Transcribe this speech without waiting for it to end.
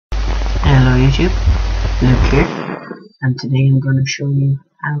YouTube, Luke here, and today I'm going to show you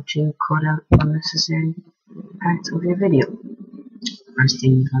how to cut out unnecessary parts of your video. First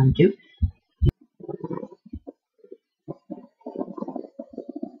thing you're going to do,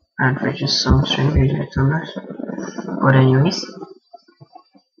 and for just some strange reason it's done that, but anyways,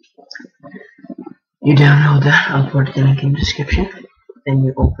 you download that. I'll put the link in the description. Then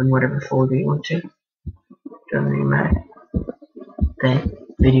you open whatever folder you want to, doesn't really matter, the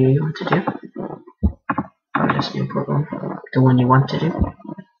video you want to do. I'll just import one, the one you want to do,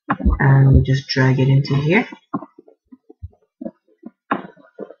 and we just drag it into here.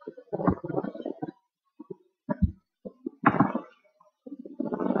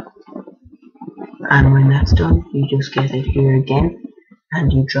 And when that's done, you just get it here again,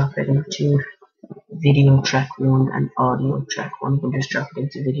 and you drop it into video track 1 and audio track 1. You can just drop it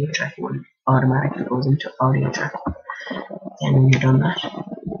into video track 1, automatically goes into audio track. Then when you're done that,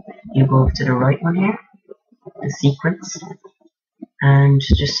 you go over to the right one here, the sequence, and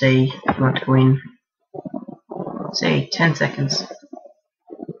just say you want to go in, say 10 seconds.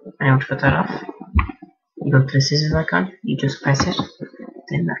 I want to cut that off. You go to the scissors icon, you just press it,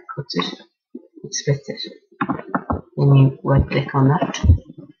 then that cuts it, it splits it. Then you right click on that,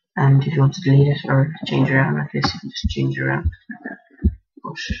 and if you want to delete it or change it around like this, you can just change it around like that.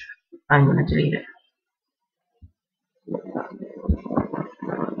 But I'm going to delete it.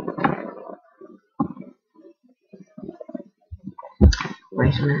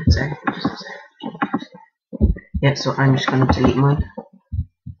 Wait a minute, sorry. Yeah, so I'm just going to delete mine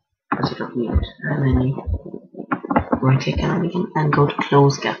because I don't need it. And then you right click on it again and go to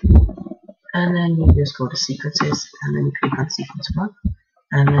close gap. And then you just go to sequences and then you click on sequence 1.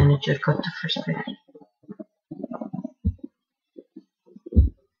 And then it should cut the first bit.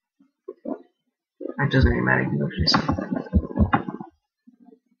 It doesn't really matter, you can go to this one.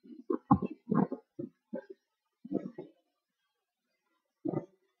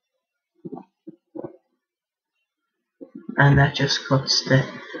 And that just cuts the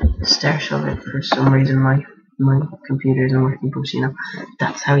start of it. For some reason my computer isn't working, but you know,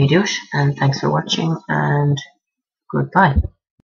 that's how you do it. And thanks for watching, and goodbye.